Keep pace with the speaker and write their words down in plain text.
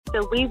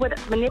So we would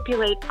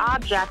manipulate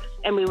objects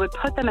and we would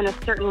put them in a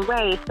certain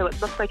way so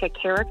it looked like a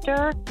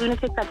character.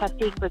 Lunatique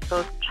Fantastique was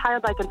both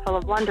childlike and full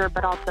of wonder,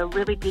 but also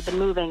really deep and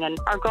moving. And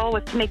our goal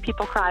was to make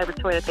people cry with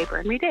toilet paper,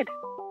 and we did.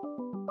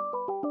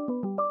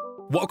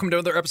 Welcome to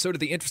another episode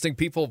of the Interesting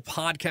People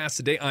podcast.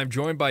 Today, I'm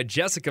joined by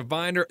Jessica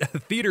Binder, a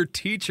theater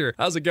teacher.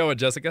 How's it going,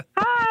 Jessica?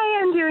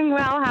 Hi, I'm doing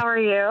well. How are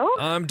you?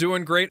 I'm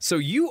doing great. So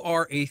you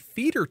are a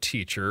theater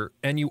teacher,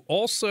 and you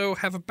also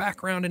have a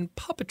background in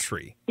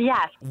puppetry.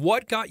 Yes.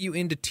 What got you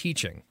into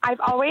teaching? I've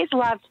always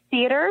loved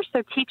theater,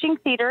 so teaching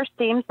theater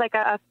seems like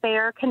a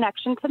fair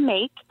connection to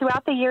make.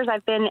 Throughout the years,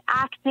 I've been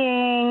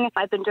acting,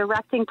 I've been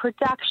directing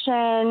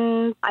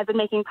productions, I've been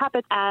making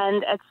puppets,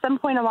 and at some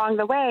point along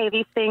the way,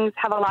 these things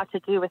have a lot to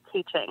do with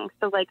teaching.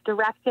 So like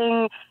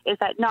directing is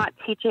that not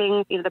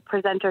teaching the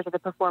presenters or the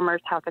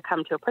performers how to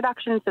come to a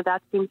production, so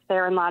that seems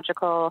fair and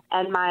logical.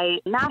 And my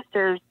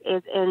master's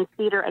is in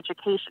theater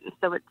education.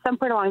 So at some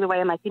point along the way,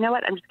 I'm like, you know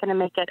what, I'm just going to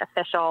make it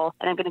official,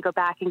 and I'm going to go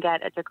back and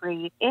get a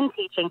degree in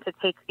teaching to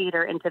take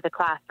theater into the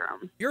classroom.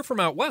 You're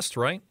from out west,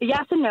 right?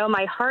 Yes and no.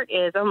 My heart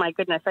is, oh my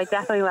goodness, I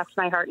definitely left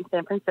my heart in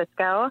San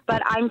Francisco.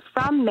 But I'm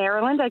from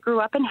Maryland. I grew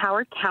up in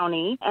Howard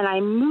County, and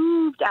I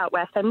moved out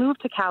west. I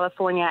moved to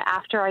California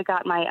after I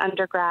got my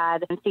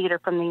undergrad in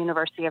theater from the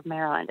University of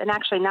Maryland. And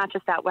actually not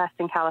just out west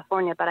in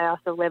California, but I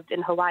also lived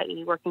in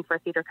Hawaii working for a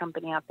theater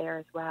company out there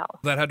as well.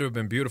 That had to have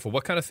been beautiful.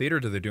 What kind of theater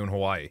do they do in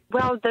Hawaii?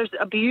 Well, there's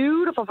a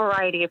beautiful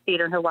variety of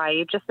theater in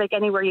Hawaii. Just like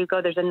anywhere you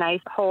go, there's a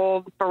nice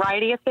whole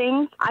variety of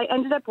things. I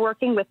ended up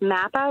working with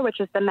MAPA, which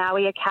is the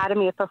Maui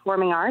Academy of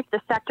Performing Arts. The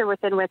sector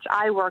within which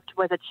I worked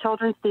was a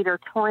children's theater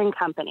touring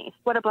company.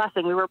 What a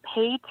blessing. We were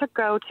paid to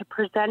go to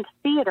present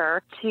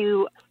theater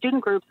to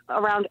student groups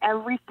around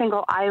every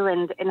single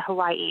island in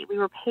Hawaii. We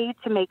were paid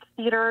to make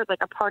theater like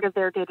a part of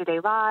their day-to-day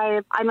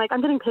lives. I'm like,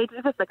 I'm getting paid to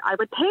do this. Like, I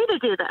would pay to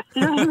do this.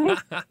 You know what I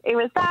mean? It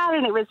was that,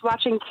 and it was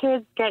watching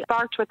kids get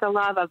sparked with the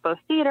love of both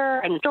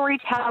theater and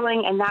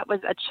storytelling, and that was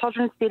a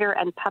children's theater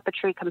and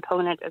puppetry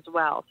component as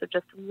well. So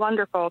just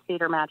wonderful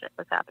theater magic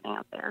was happening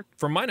out there.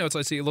 From my notes,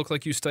 I see it looked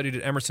like you studied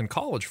at Emerson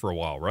College for a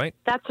while, right?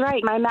 That's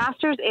right. My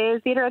master's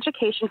is theater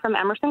education from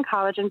Emerson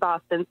College in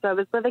Boston. So I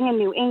was living in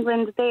New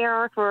England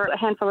there for a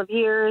handful of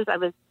years. I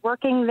was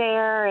working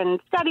there and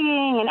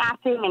studying and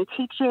acting and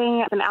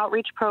teaching some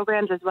outreach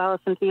programs as well as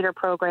some theater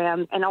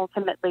programs. And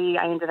ultimately,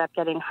 I ended up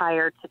getting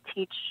hired to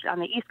teach on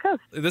the East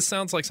Coast. This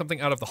sounds like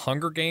something out of the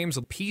Hunger Games,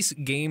 a Peace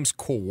Games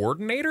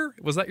coordinator.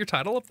 Was that your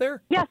title up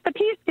there? Yes, the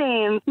Peace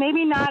Games.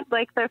 Maybe not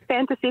like the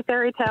fantasy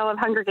fairy tale of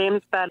Hunger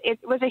Games, but it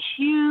was a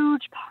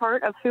huge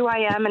part of who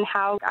I am and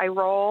how I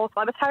roll.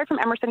 I was hired from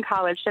Emerson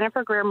College.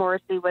 Jennifer Greer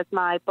Morrissey was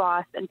my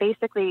boss, and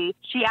basically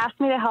she asked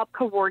me to help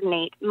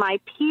coordinate my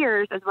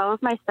peers as well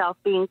as myself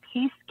being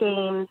Peace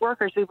Games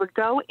workers. We would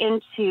go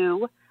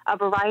into a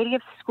variety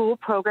of school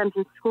programs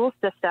and school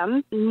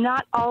systems,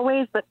 not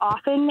always, but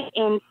often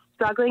in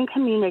struggling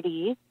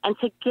communities, and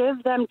to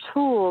give them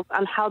tools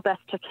on how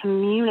best to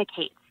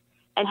communicate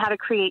and how to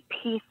create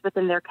peace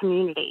within their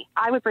community.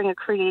 I would bring a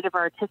creative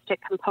or artistic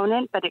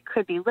component, but it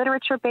could be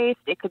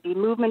literature-based, it could be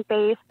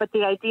movement-based, but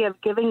the idea of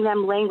giving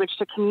them language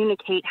to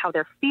communicate how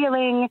they're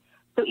feeling.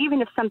 So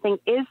even if something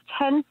is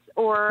tense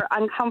or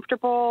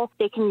uncomfortable,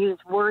 they can use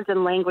words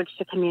and language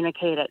to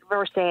communicate it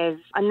versus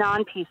a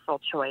non-peaceful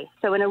choice.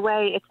 So in a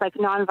way, it's like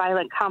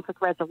nonviolent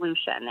conflict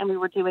resolution. And we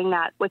were doing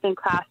that within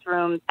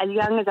classrooms as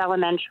young as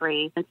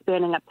elementary and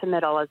spanning up to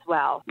middle as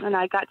well. And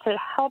I got to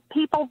help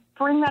people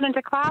bring that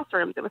into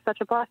classrooms. It was such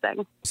a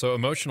blessing. So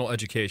emotional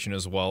education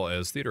as well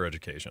as theater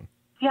education.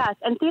 Yes,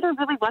 and theater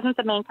really wasn't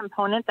the main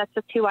component. That's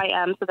just who I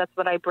am, so that's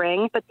what I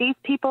bring. But these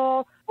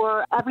people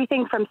were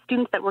everything from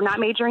students that were not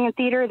majoring in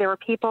theater. There were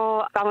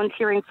people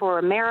volunteering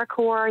for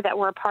AmeriCorps that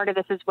were a part of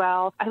this as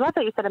well. I love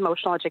that you said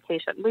emotional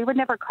education. We would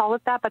never call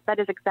it that, but that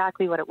is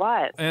exactly what it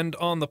was. And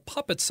on the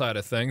puppet side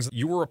of things,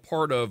 you were a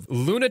part of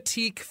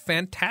Lunatique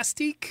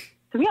Fantastique?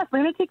 So yes,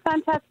 Lunatique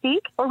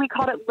Fantastique, or we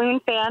called it Loon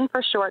Fan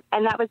for short,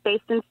 and that was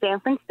based in San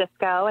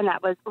Francisco, and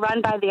that was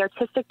run by the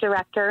artistic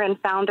director and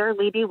founder,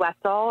 Libby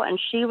Wessel, and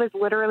she was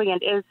literally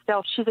and is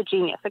still, she's a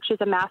genius. Like, she's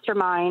a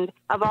mastermind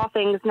of all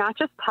things, not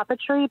just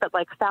puppetry, but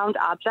like found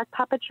object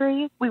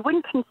puppetry. We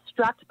wouldn't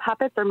construct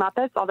puppets or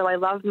Muppets, although I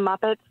love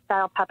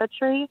Muppet-style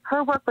puppetry.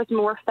 Her work was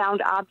more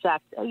found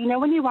objects. You know,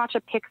 when you watch a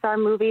Pixar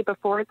movie,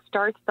 before it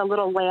starts, the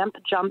little lamp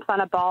jumps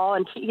on a ball,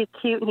 and he's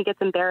cute, and he gets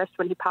embarrassed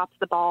when he pops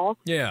the ball.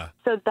 Yeah.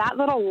 So that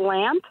little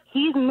lamp,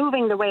 he's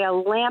moving the way a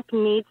lamp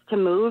needs to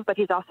move, but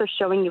he's also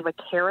showing you a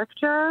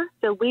character.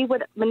 So we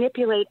would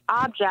manipulate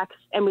objects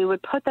and we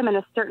would put them in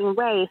a certain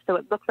way so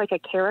it looks like a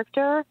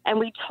character. And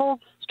we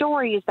told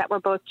stories that were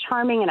both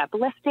charming and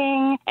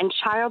uplifting and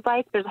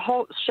childlike. There's a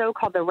whole show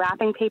called The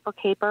Wrapping Paper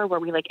Caper where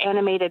we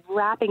animated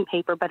wrapping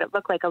paper, but it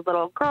looked like a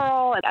little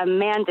girl, a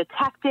man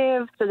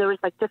detective. So there was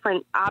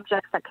different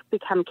objects that could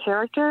become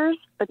characters.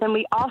 But then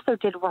we also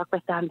did work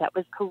with them that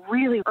was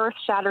really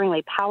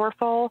earth-shatteringly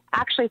powerful.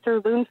 Actually,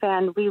 through Loon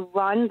Fan, we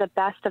run the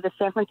best of the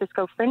San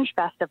Francisco Fringe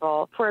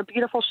Festival for a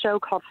beautiful show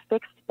called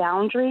Fixed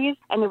Boundaries.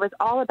 And it was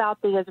all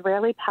about the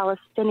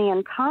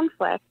Israeli-Palestinian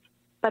conflict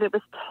but it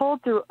was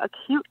told through a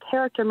cute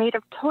character made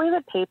of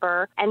toilet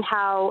paper, and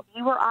how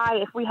you or I,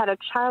 if we had a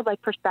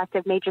childlike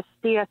perspective, may just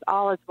see us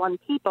all as one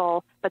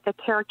people, but the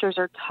characters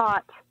are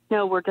taught,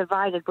 no, we're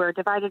divided. We're a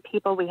divided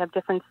people. We have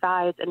different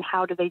sides, and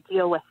how do they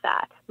deal with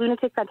that?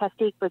 Lunatique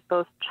Fantastique was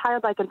both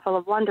childlike and full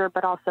of wonder,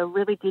 but also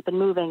really deep and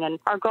moving, and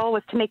our goal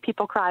was to make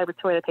people cry with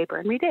toilet paper,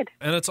 and we did.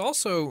 And it's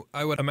also,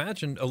 I would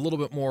imagine, a little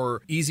bit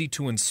more easy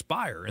to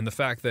inspire in the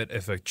fact that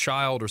if a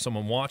child or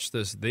someone watched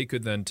this, they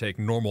could then take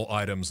normal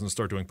items and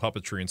start doing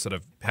puppetry instead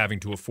of having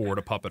to afford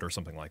a puppet or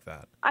something like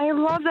that. I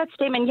love that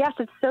statement. Yes,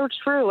 it's so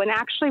true. And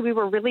actually, we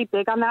were really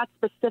big on that,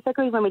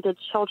 specifically when we did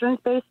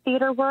children's-based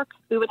theater work.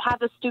 We would have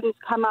the students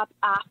come up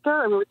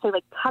after, and we would say,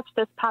 like, touch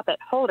this puppet,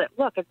 hold it,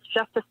 look, it's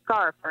just a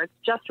scarf, or it's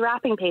just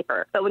wrapping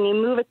paper. But when you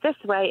move it this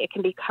way, it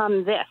can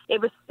become this. It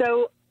was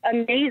so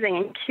amazing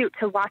and cute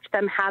to watch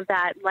them have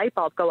that light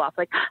bulb go off.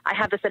 Like, I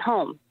have this at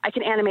home. I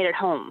can animate at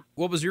home.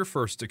 What was your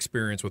first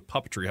experience with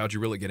puppetry? How'd you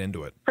really get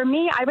into it? For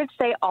me, I would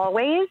say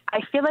always.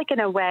 I feel like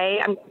in a way,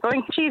 I'm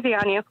going cheesy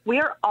on you,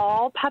 we are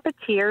all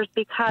puppeteers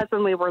because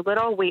when we were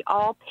little, we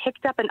all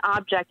picked up an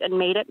object and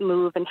made it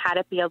move and had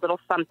it be a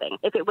little something.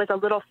 If it was a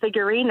little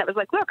figurine that was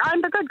like, look,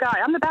 I'm the good guy,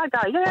 I'm the bad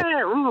guy,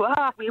 yeah, ooh,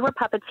 ah, we were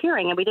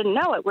puppeteering and we didn't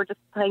know it. We're just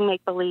playing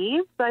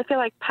make-believe. So I feel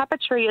like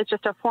puppetry is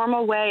just a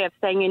formal way of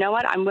saying, you know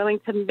what, I'm willing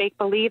to make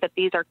believe that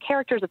these are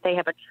characters, that they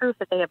have a truth,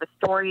 that they have a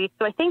story.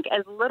 So I think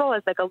as little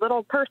as like a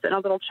little person, a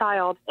little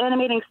child,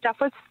 animating stuff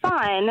was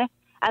fun.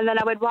 And then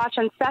I would watch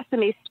on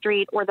Sesame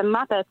Street or the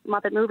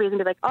Muppet movies and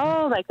be like,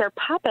 oh, like they're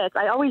puppets.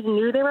 I always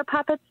knew they were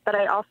puppets, but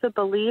I also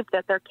believed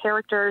that their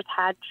characters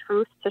had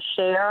truth to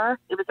share.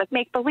 It was like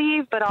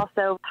make-believe, but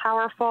also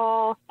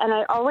powerful. And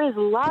I always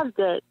loved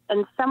it.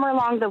 And somewhere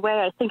along the way,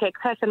 I think it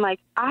clicked. I'm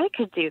like, I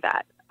could do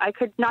that. I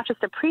could not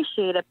just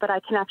appreciate it, but I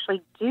can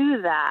actually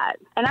do that.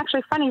 And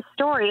actually, funny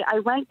story, I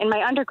went in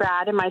my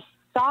undergrad in my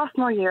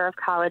sophomore year of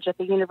college at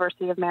the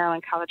University of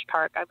Maryland, College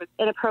Park. I was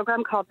in a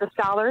program called the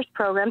Scholars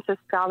Program, so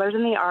Scholars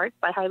in the Arts,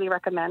 I highly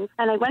recommend.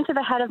 And I went to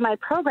the head of my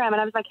program,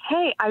 and I was like,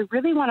 hey, I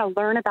really want to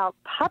learn about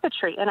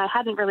puppetry. And I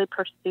hadn't really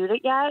pursued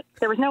it yet.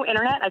 There was no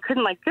internet. I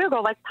couldn't, like,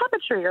 Google, like,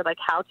 puppetry or, like,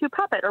 how to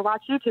puppet or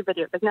watch YouTube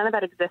videos. Like, none of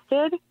that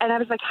existed. And I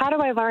was like, how do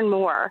I learn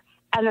more?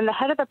 And then the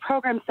head of the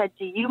program said,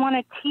 do you want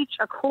to teach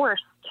a course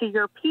to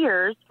your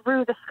peers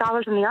through the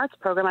Scholars in the Arts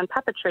program on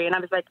puppetry? And I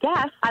was like,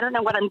 yes, I don't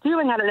know what I'm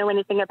doing. I don't know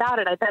anything about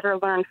it. I better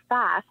learn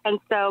fast. And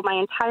so my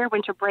entire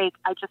winter break,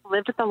 I just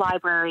lived at the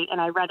library and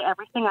I read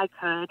everything I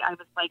could. I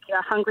was like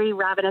a hungry,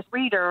 ravenous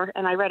reader,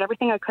 and I read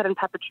everything I could in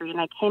puppetry.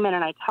 And I came in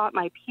and I taught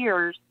my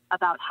peers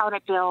about how to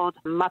build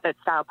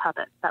Muppet-style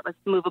puppets. That was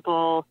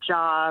movable,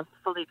 jaw,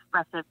 fully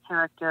expressive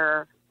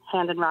character,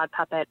 hand and rod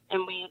puppet,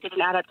 and we did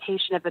an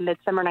adaptation of A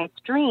Midsummer Night's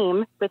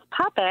Dream with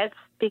puppets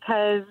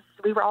because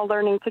we were all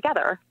learning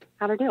together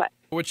how to do it.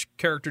 Which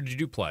character did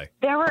you play?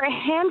 There were a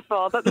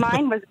handful, but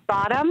mine was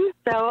Bottom.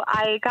 So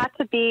I got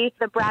to be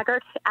the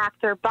braggart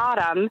actor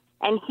Bottom,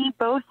 and he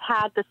both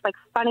had this like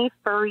funny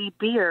furry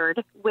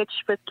beard, which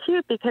was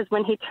cute because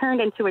when he turned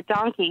into a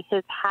donkey,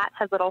 his hat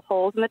has little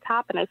holes in the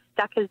top, and I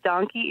stuck his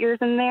donkey ears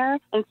in there.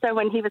 And so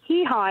when he was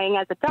hee-hawing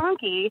as a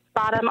donkey,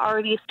 Bottom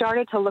already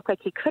started to look like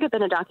he could have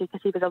been a donkey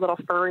because he was a little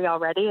furry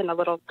already and a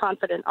little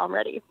confident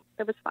already.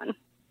 It was fun.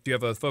 You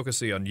have a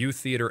focus on youth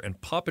theater and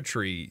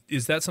puppetry.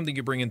 Is that something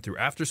you bring in through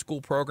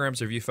after-school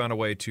programs, or have you found a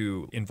way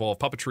to involve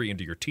puppetry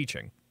into your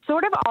teaching?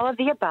 Sort of all of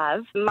the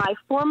above. My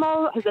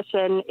formal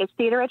position is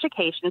theater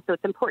education, so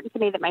it's important to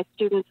me that my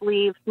students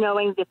leave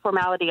knowing the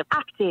formality of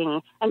acting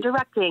and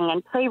directing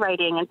and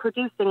playwriting and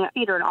producing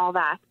theater and all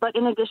that. But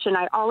in addition,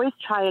 I always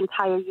try and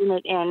tie a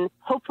unit in,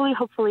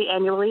 hopefully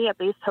annually, at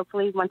least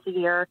hopefully once a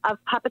year, of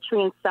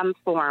puppetry in some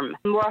form.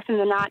 More often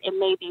than not, it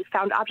may be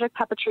found object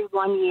puppetry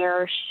one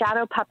year,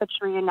 shadow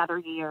puppetry another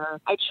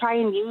year. I try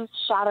and use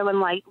shadow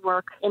and light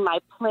work in my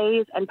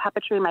plays and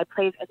puppetry in my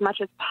plays as much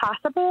as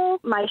possible.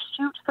 My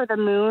Shoot for the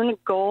Moon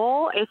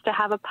goal is to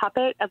have a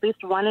puppet, at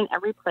least one in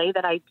every play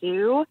that I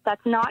do.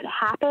 That's not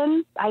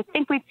happened. I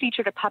think we've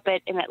featured a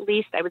puppet in at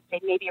least, I would say,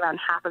 maybe around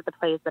half of the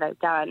plays that I've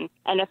done.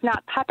 And if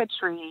not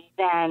puppetry,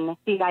 then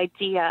the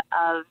idea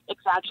of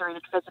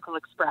exaggerated physical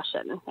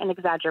expression and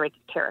exaggerated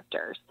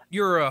characters.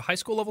 You're a high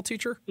school level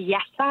teacher?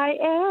 Yes, I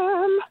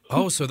am.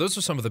 Oh, so those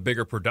are some of the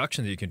bigger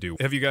productions that you can do.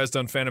 Have you guys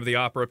done Phantom of the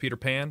Opera, Peter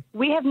Pan?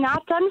 We have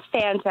not done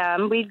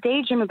Phantom. We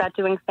daydream about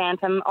doing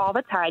Phantom all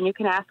the time. You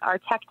can ask our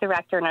tech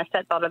director and our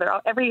set builder.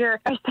 Every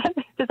year, our set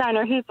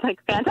designer, he's like,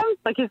 Phantom?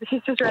 Like,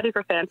 he's just ready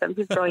for Phantom.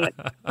 He's brilliant.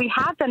 We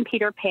have done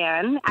Peter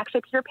Pan.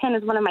 Actually, Peter Pan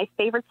is one of my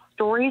favorite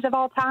stories of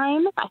all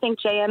time. I think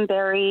J.M.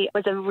 Barrie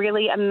was a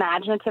really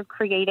imaginative,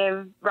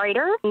 creative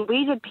writer.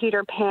 We did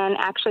Peter Pan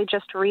actually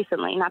just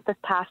recently, not this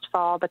past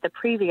fall, but the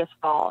previous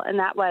fall, and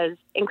that was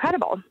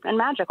incredible and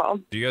magical.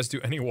 Do you guys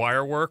do any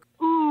wire work?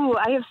 Ooh, Ooh,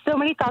 I have so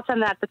many thoughts on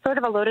that. It's sort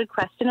of a loaded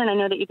question, and I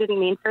know that you didn't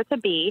mean for it to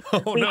be.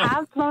 We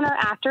have flown our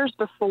actors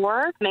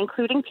before,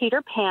 including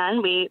Peter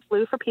Pan. We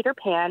flew for Peter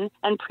Pan,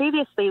 and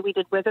previously we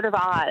did Wizard of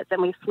Oz,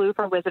 and we flew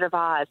for Wizard of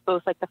Oz,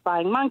 both like the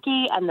Flying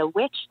Monkey and the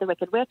Witch, the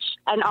Wicked Witch,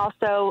 and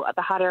also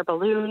the hot air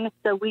balloon.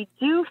 So we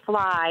do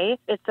fly.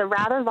 It's a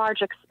rather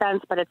large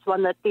expense, but it's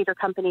one that theater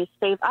companies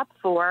save up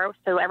for,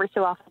 so every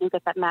so often you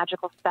get that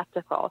magical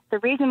spectacle. The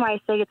reason why I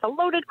say it's a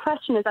loaded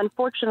question is,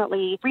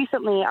 unfortunately,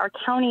 recently our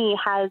county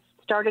has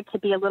started to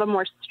be a little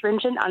more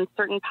stringent on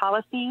certain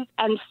policies,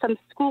 and some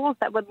schools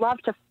that would love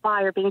to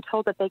fly are being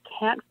told that they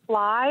can't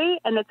fly,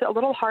 and it's a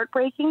little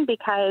heartbreaking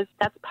because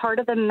that's part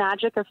of the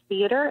magic of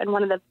theater and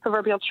one of the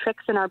proverbial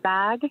tricks in our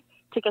bag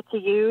to get to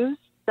use.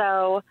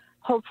 So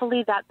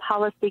hopefully that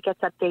policy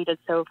gets updated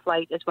so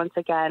flight is once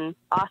again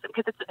awesome,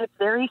 because it's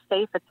very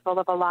safe. It's full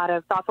of a lot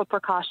of thoughtful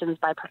precautions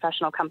by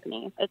professional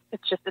companies. It's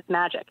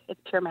magic. It's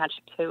pure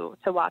magic to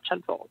watch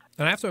unfold.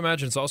 And I have to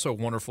imagine it's also a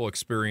wonderful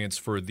experience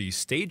for the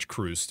stage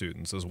cruise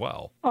students as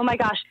well. Oh my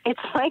gosh,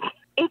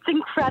 it's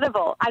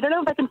incredible. I don't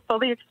know if I can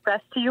fully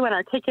express to you and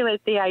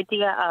articulate the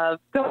idea of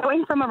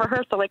going from a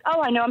rehearsal, like,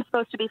 oh, I know I'm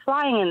supposed to be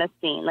flying in this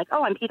scene. Like,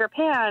 oh, I'm Peter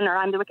Pan or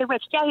I'm the Wicked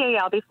Witch. Yeah,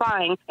 I'll be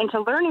flying.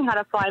 Into learning how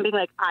to fly and being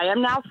like, I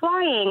am now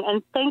flying.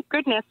 And thank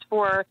goodness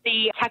for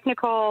the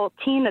technical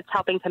team that's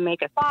helping to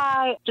make it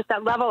fly. Just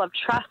that level of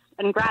trust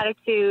and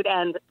gratitude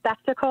and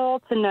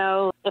spectacle to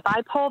know if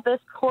I pull this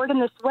cord in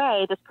this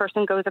way, this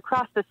person goes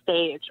across the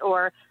stage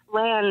or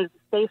lands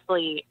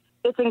safely.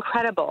 It's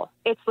incredible.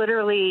 It's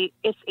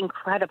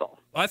incredible.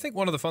 I think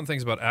one of the fun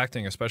things about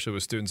acting, especially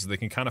with students, is they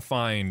can kind of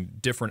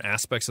find different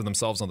aspects of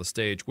themselves on the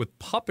stage. With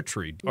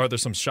puppetry, are there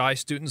some shy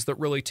students that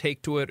really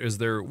take to it?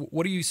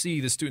 What do you see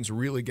the students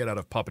really get out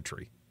of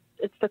puppetry?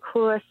 It's the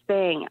coolest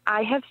thing.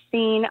 I have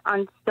seen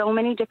on so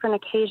many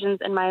different occasions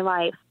in my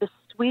life the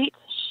sweet,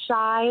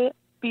 shy,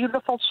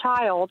 beautiful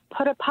child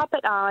put a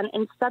puppet on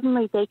and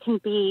suddenly they can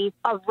be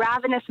a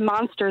ravenous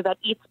monster that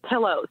eats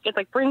pillows. It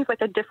brings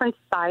a different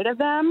side of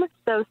them.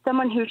 So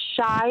someone who's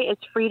shy is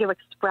free to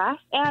express.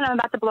 And I'm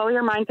about to blow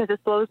your mind because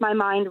this blows my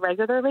mind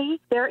regularly.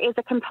 There is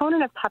a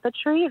component of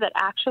puppetry that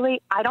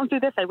actually, I don't do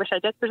this, I wish I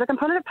did. There's a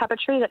component of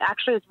puppetry that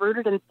actually is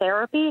rooted in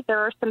therapy. There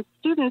are some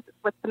students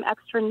with some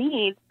extra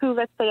needs who,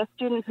 let's say a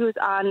student who's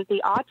on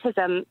the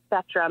autism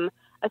spectrum,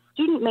 a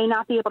student may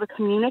not be able to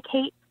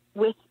communicate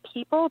with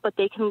people, but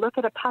they can look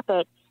at a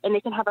puppet and they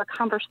can have a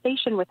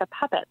conversation with a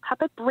puppet.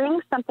 Puppet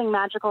brings something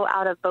magical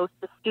out of both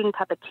the student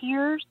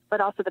puppeteers, but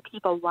also the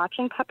people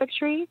watching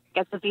puppetry.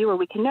 As a viewer,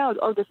 we can know,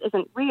 oh, this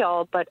isn't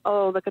real, but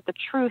oh, look at the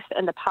truth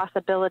and the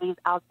possibilities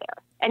out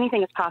there.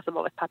 Anything is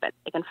possible with puppets.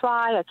 They can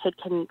fly, a kid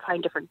can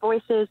find different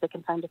voices, they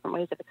can find different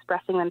ways of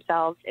expressing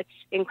themselves. It's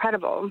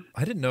incredible.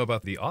 I didn't know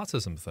about the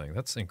autism thing.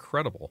 That's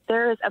incredible.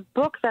 There is a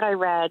book that I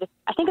read,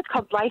 I think it's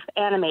called Life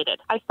Animated.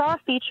 I saw a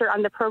feature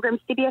on the program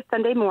CBS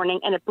Sunday Morning,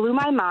 and it blew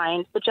my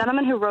mind. The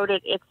gentleman who wrote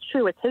it, it's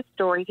true, it's his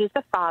story. He's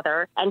the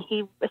father, and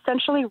he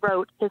essentially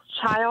wrote his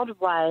child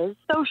was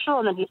social,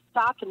 and then he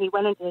stopped and he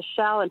went into his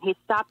shell, and he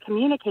stopped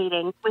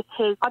communicating with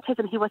his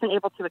autism. He wasn't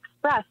able to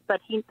express,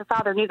 but the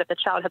father knew that the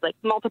child had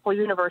multiple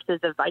universes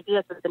of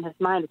ideas within his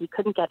mind that he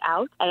couldn't get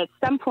out. And at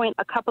some point,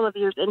 a couple of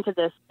years into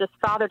this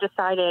father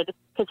decided,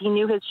 because he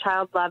knew his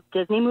child loved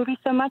Disney movies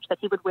so much, that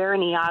he would wear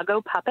an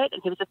Iago puppet,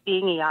 and he was just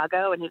being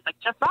Iago, and he was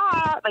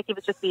he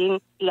was just being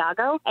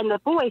Iago. And the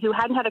boy, who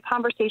hadn't had a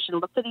conversation,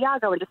 looked at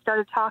Iago and just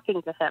started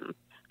talking to him.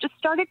 Just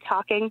started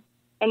talking,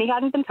 and he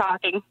hadn't been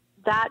talking.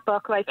 That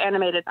book, Life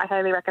Animated, I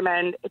highly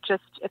recommend.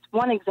 It's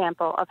one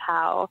example of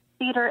how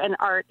theater and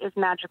art is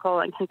magical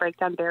and can break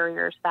down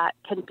barriers that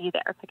can be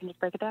there. I can just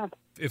break it down.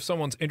 If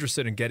someone's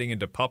interested in getting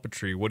into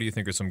puppetry, what do you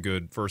think are some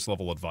good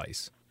first-level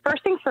advice?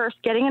 First thing first,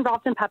 getting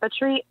involved in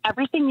puppetry,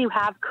 everything you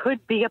have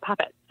could be a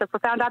puppet. So for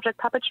found object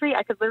puppetry,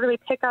 I could literally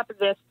pick up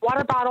this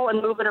water bottle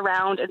and move it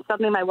around, and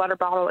suddenly my water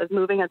bottle is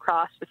moving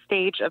across the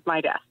stage of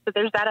my desk. So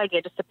there's that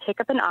idea, just to pick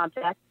up an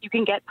object. You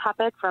can get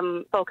puppets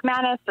from Folk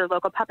Manus or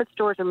local puppet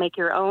stores or make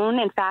your own.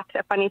 In fact,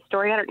 a funny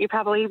story, you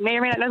probably may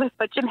or may not know this,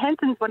 but Jim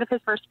Henson's one of his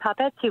first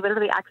puppets. He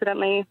literally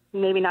accidentally,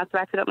 maybe not so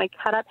accidentally,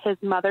 cut up his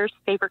mother's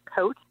favorite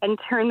coat and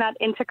turned that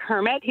into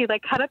Kermit. He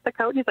cut up the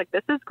coat and he's like,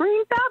 this is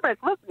green fabric.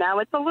 Look, now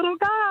it's a little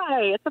guy.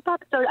 It's a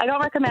puppet. So I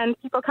don't recommend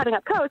people cutting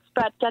up coats,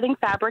 but getting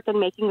fabric and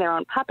making their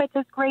own puppets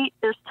is great.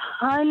 There's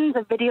tons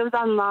of videos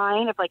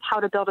online of how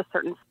to build a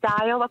certain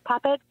style of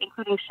puppet,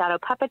 including shadow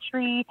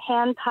puppetry,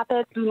 hand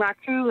puppets,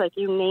 bunraku,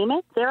 you name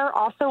it. There are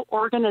also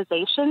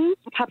organizations,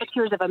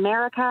 Puppeteers of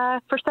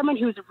America. For someone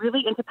who's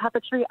really into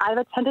puppetry, I've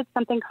attended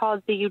something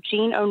called the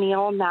Eugene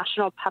O'Neill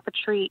National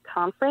Puppetry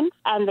Conference,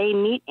 and they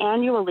meet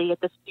annually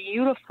at this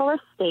beautiful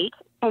estate.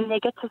 And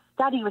they get to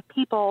study with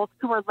people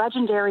who are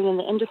legendary in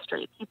the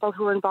industry, people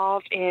who are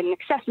involved in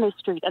Sesame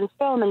Street and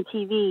film and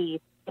TV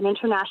and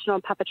international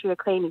puppetry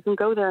acclaim. You can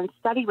go there and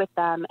study with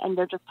them, and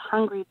they're just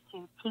hungry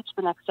to teach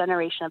the next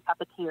generation of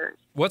puppeteers.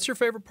 What's your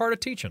favorite part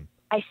of teaching?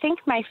 I think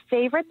my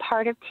favorite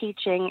part of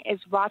teaching is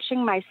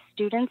watching my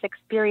students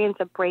experience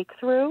a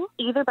breakthrough,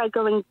 either by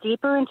going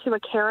deeper into a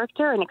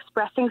character and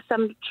expressing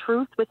some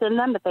truth within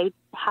them that they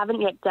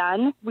haven't yet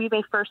done. We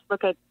may first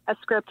look at a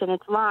script and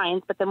its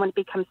lines, but then when it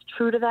becomes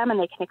true to them and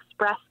they can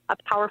express a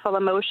powerful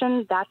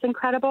emotion, that's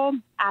incredible.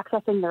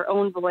 Accessing their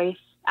own voice,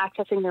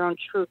 accessing their own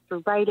truth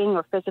through writing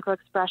or physical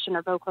expression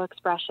or vocal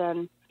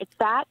expression. It's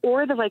that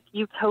or the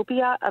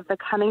utopia of the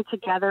coming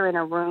together in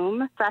a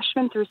room.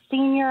 Freshman through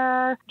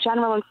senior,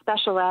 general and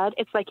special ed,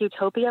 it's like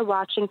utopia,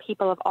 watching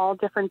people of all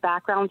different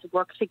backgrounds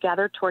work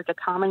together towards a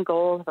common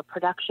goal of a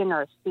production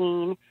or a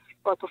scene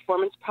or a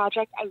performance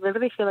project. I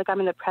literally feel like I'm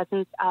in the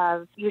presence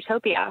of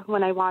utopia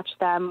when I watch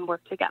them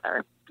work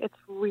together. It's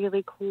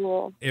really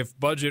cool. If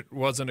budget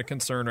wasn't a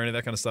concern or any of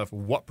that kind of stuff,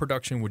 what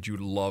production would you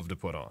love to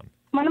put on?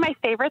 One of my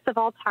favorites of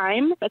all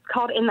time, it's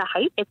called In the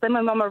Heights. It's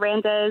Lin-Manuel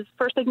Miranda's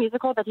first big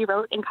musical that he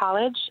wrote in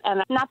college.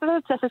 And not that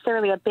it's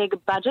necessarily a big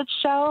budget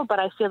show, but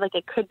I feel like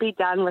it could be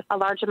done with a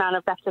large amount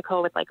of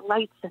spectacle with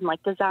lights and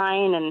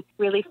design and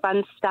really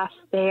fun stuff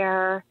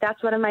there.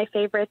 That's one of my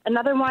favorites.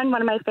 Another one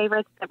of my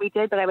favorites that we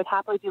did, but I would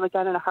happily do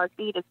again in a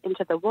heartbeat, is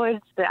Into the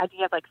Woods. The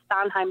idea of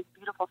Sondheim's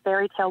beautiful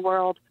fairy tale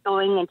world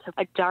going into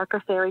a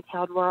darker fairy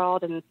tale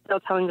world and still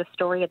telling the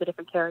story of the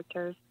different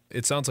characters.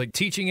 It sounds like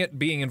teaching it,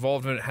 being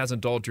involved in it,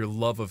 hasn't dulled your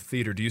love of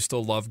theater. Do you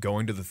still love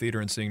going to the theater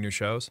and seeing new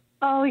shows?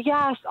 Oh,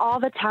 yes, all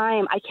the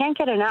time. I can't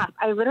get enough.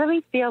 I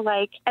literally feel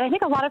like, and I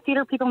think a lot of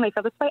theater people may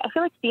feel this way, I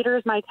feel like theater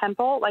is my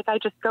temple. I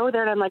just go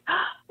there and I'm like,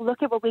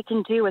 look at what we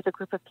can do as a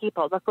group of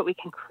people. Look what we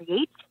can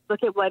create.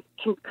 Look at what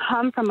can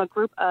come from a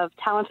group of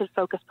talented,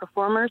 focused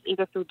performers,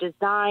 either through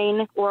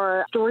design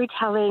or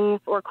storytelling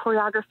or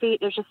choreography.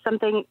 There's just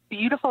something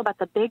beautiful about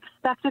the big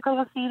spectacle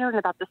of theater and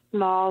about the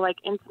small,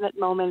 intimate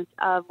moments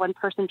of one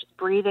person just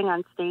breathing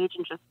on stage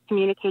and just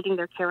communicating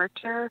their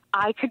character.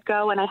 I could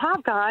go, and I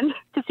have gone,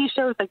 to see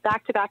shows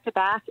back to back to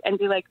back and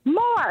be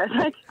more.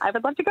 I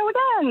would love to go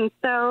again.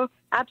 So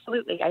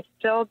absolutely, I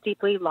still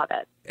deeply love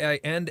it. I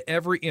end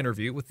every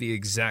interview with the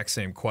exact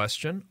same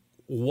question.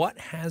 What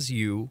has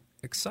you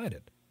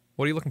excited?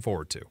 What are you looking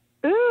forward to?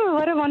 Ooh,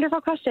 what a wonderful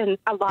question.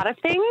 A lot of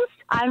things.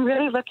 I'm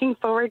really looking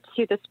forward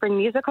to the spring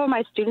musical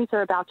my students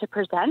are about to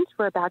present.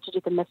 We're about to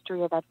do The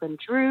Mystery of Edwin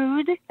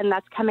Drood, and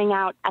that's coming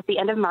out at the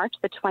end of March,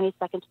 the 22nd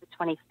to the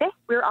 25th.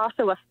 We're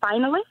also a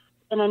finalist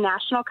in a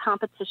national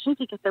competition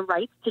to get the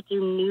rights to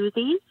do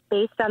Newsies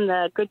based on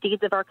the good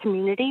deeds of our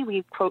community.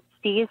 We've, quote,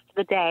 seized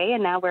the day,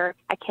 and now we're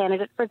a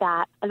candidate for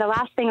that. And the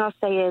last thing I'll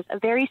say is a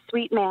very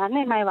sweet man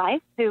in my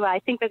life, who I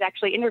think was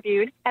actually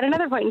interviewed at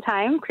another point in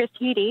time, Chris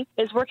Heedy,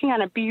 is working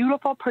on a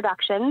beautiful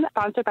production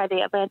sponsored by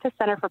the Atlanta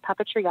Center for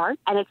Puppetry Arts.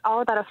 And it's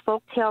all about a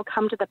folktale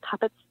come to the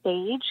puppet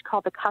stage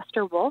called The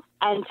Custer Wolf.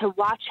 And to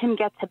watch him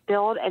get to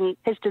build and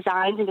his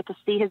designs and get to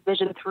see his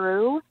vision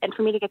through, and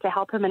for me to get to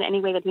help him in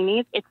any way that he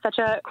needs, it's such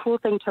a cool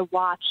thing to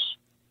watch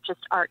just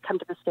art come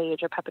to the stage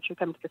or puppetry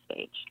come to the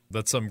stage.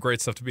 That's some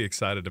great stuff to be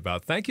excited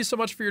about. Thank you so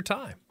much for your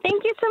time.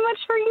 Thank you so much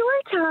for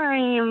your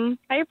time.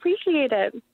 I appreciate it.